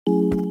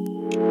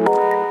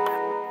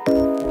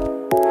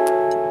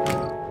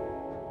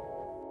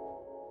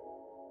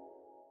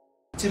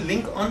to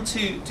link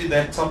onto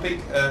that topic,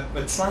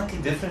 but slightly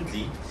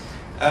differently,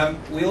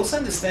 we also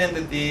understand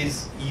that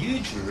there's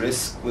huge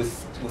risk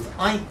with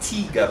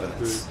IT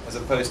governance as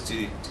opposed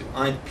to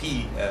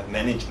IP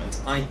management,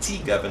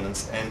 IT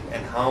governance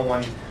and how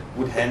one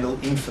would handle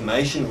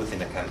information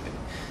within a company.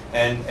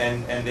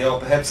 And there are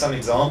perhaps some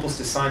examples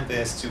to cite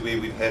there as to where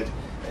we've had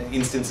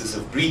instances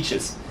of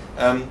breaches.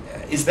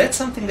 Is that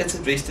something that's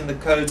addressed in the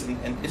code,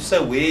 and if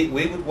so,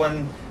 where would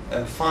one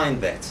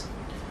find that?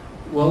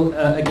 Well,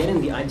 again,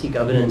 in the IT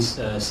governance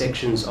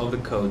sections of the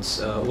codes,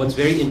 what's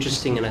very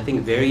interesting and I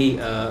think very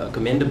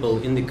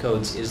commendable in the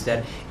codes is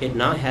that it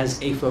now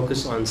has a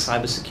focus on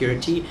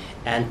cybersecurity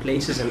and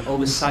places an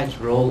oversight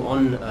role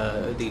on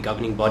the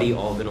governing body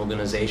of an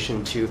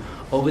organization to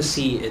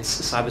oversee its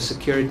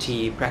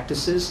cybersecurity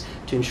practices,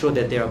 to ensure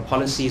that there are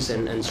policies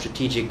and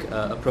strategic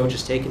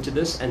approaches taken to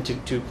this, and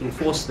to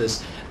enforce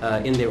this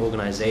in their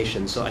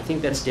organization. So I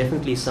think that's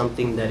definitely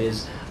something that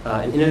is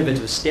an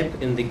innovative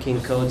step in the King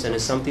Codes, and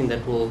is something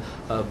that will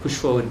push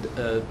forward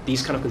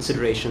these kind of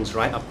considerations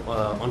right up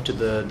onto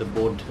the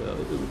board,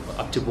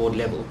 up to board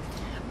level.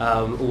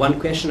 One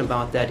question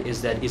about that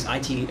is is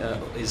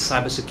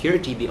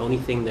cybersecurity the only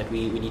thing that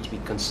we need to be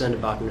concerned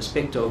about in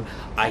respect of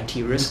IT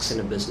risks in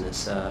a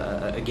business?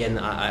 Again,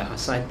 I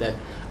cite that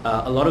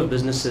a lot of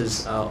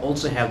businesses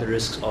also have the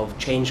risks of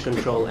change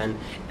control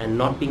and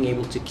not being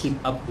able to keep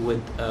up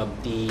with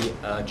the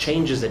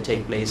changes that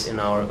take place in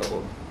our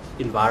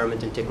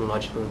environment and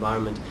technological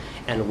environment,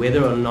 and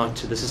whether or not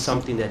this is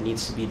something that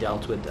needs to be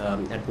dealt with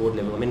at board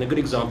level. I mean, a good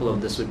example of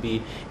this would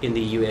be in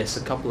the US,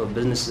 a couple of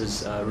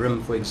businesses,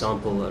 RIM for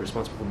example,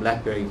 responsible for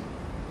BlackBerry,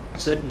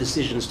 certain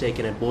decisions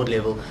taken at board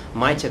level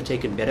might have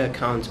taken better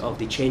account of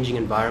the changing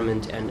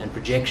environment and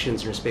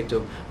projections in respect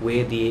of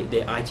where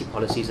their IT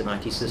policies and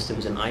IT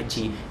systems and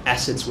IT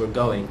assets were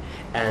going.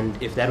 And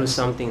if that was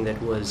something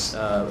that was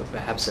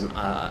perhaps an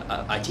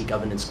IT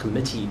governance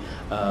committee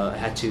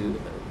had to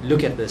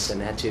look at this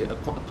and had to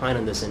opine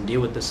on this and deal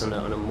with this on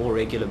a more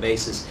regular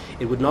basis,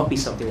 it would not be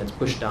something that's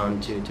pushed down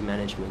to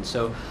management.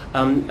 So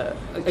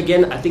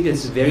again, I think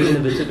it's very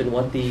innovative in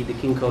what the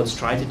King Codes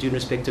try to do in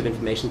respect of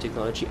information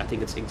technology. I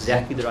think it's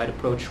exactly the right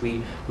approach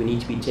we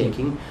need to be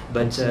taking,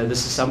 but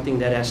this is something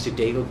that has to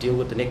deal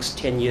with the next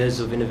 10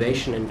 years of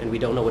innovation, and we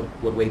don't know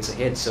what waits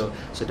ahead. So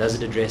does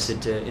it address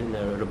it in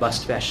a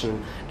robust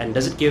fashion, and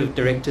does it give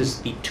directors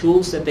the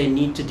tools that they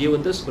need to deal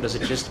with this, or does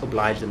it just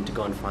oblige them to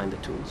go and find the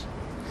tools?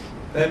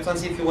 Perhaps,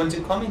 Ansie, if you want to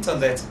comment on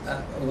that,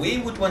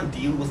 where would one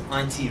deal with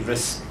IT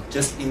risk,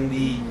 just in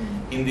the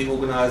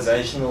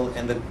organizational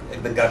and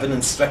the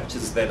governance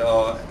structures that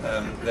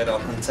are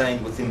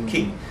contained within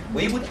King?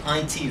 Where would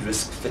IT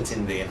risk fit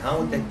in there, and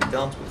how would that be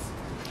dealt with?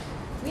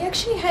 We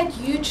actually had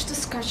huge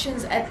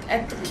discussions at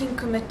the King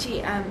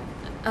Committee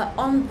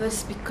on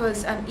this,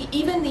 because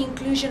even the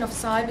inclusion of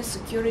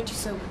cybersecurity,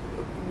 so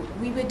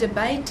we were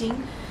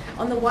debating,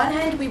 on the one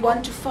hand we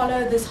want to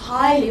follow this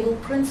high-level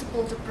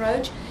principled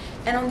approach,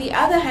 and on the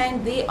other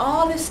hand, there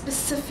are the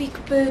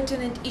specific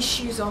pertinent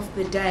issues of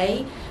the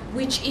day,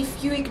 which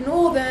if you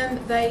ignore them,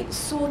 they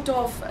sort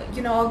of,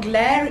 are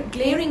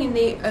glaring in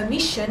their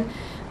omission.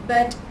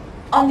 But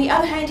on the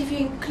other hand, if you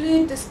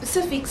include the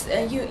specifics,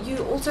 you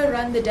also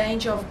run the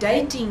danger of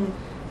dating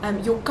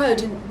your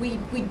code. And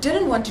we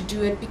didn't want to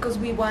do it because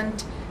we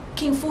want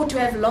King 4 to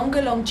have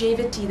longer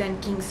longevity than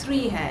King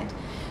 3 had.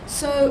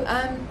 So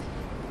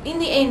in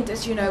the end,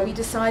 as you know, we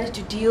decided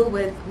to deal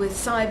with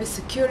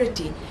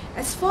cybersecurity.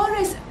 As far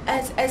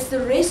as the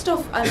rest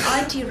of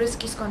IT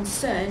risk is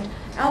concerned,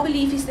 our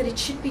belief is that it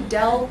should be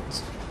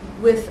dealt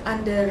with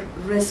under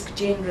risk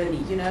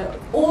generally.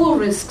 All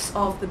risks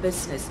of the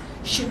business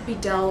should be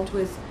dealt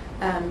with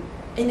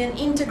in an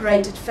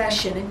integrated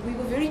fashion, and we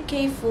were very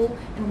careful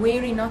and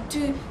wary not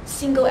to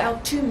single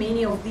out too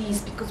many of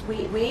these, because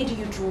where do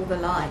you draw the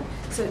line?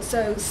 So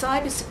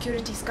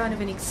cybersecurity is kind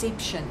of an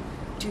exception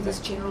to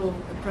this general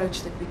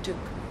approach that we took,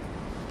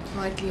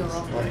 rightly or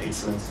wrongly.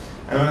 Excellent.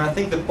 And I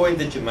think the point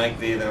that you make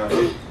there, that I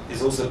think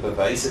is also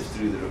pervasive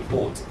through the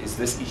report, is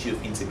this issue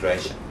of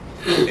integration.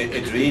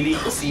 It really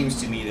seems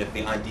to me that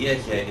the idea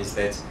here is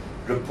that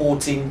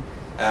reporting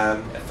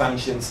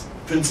functions,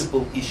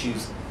 principal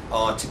issues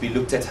are to be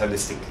looked at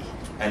holistically,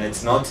 and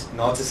it's not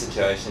a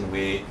situation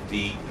where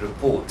the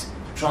report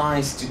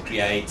tries to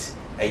create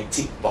a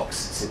tick box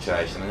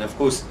situation. And of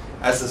course,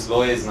 us as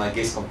lawyers and I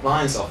guess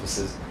compliance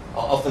officers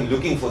are often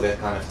looking for that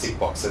kind of tick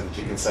box, so that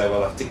you can say,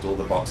 well, I've ticked all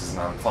the boxes and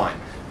I'm fine.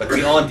 But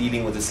we are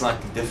dealing with a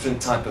slightly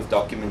different type of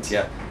document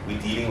here.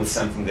 We're dealing with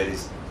something that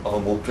is of a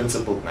more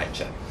principled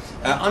nature.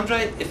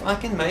 Andre, if I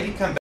can maybe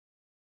come back